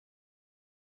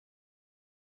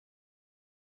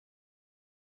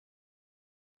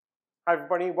Hi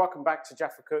everybody, welcome back to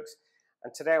Jaffa Cooks,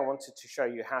 and today I wanted to show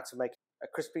you how to make a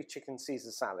crispy chicken Caesar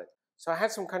salad. So I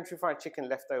had some country fried chicken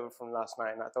left over from last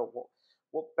night, and I thought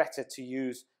what better to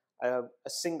use a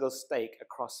single steak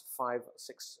across 5 or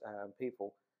 6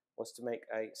 people was to make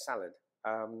a salad.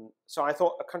 So I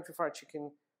thought a country fried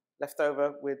chicken left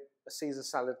over with a Caesar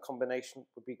salad combination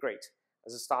would be great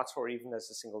as a starter or even as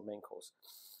a single main course.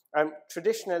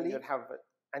 Traditionally you'd have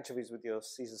anchovies with your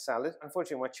Caesar salad.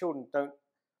 Unfortunately my children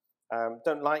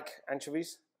don't like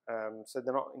anchovies, so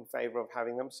they're not in favor of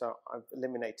having them, so I've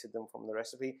eliminated them from the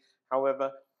recipe.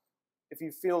 However, if you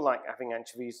feel like having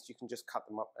anchovies, you can just cut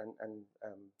them up and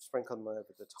sprinkle them over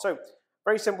the top. So,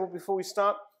 very simple. Before we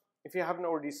start, if you haven't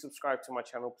already subscribed to my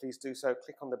channel, please do so.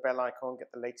 Click on the bell icon, get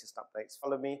the latest updates,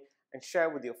 follow me, and share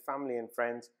with your family and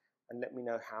friends, and let me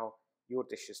know how your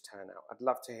dishes turn out. I'd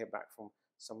love to hear back from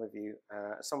some of you.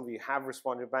 Some of you have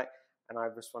responded back, and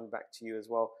I've responded back to you as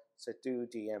well. So do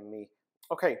DM me.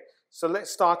 Okay, so let's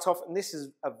start off, and this is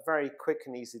a very quick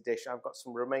and easy dish. I've got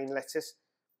some romaine lettuce,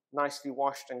 nicely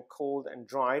washed and cooled and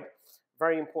dried.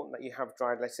 Very important that you have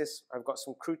dried lettuce. I've got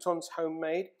some croutons,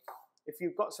 homemade. If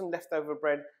you've got some leftover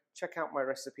bread, check out my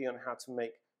recipe on how to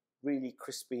make really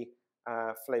crispy,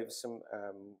 flavoursome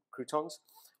croutons.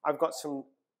 I've got some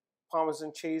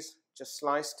parmesan cheese, just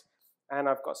sliced, and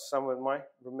I've got some of my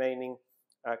remaining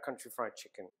country fried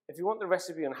chicken. If you want the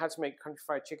recipe on how to make country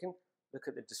fried chicken, look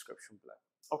at the description below.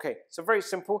 Okay, so very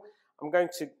simple. I'm going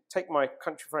to take my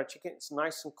country fried chicken. It's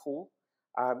nice and cool.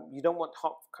 You don't want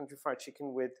hot country fried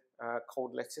chicken with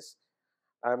cold lettuce.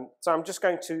 So I'm just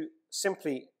going to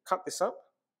simply cut this up.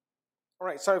 All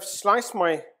right, so I've sliced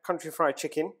my country fried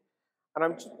chicken, and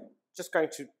I'm just going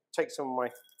to take some of my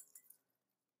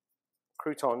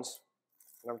croutons,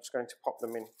 and I'm just going to pop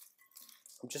them in.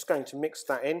 I'm just going to mix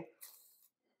that in.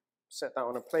 Set that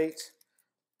on a plate,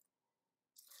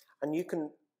 and you can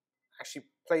actually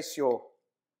place your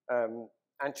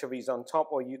anchovies on top,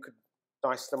 or you could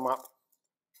dice them up,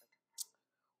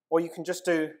 or you can just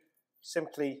do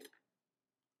simply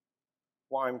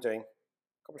what I'm doing.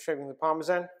 A couple of shavings of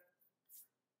parmesan,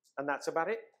 and that's about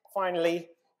it. Finally,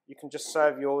 you can just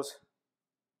serve yours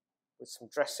with some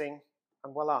dressing,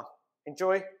 and voila.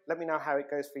 Enjoy. Let me know how it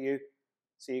goes for you.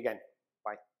 See you again.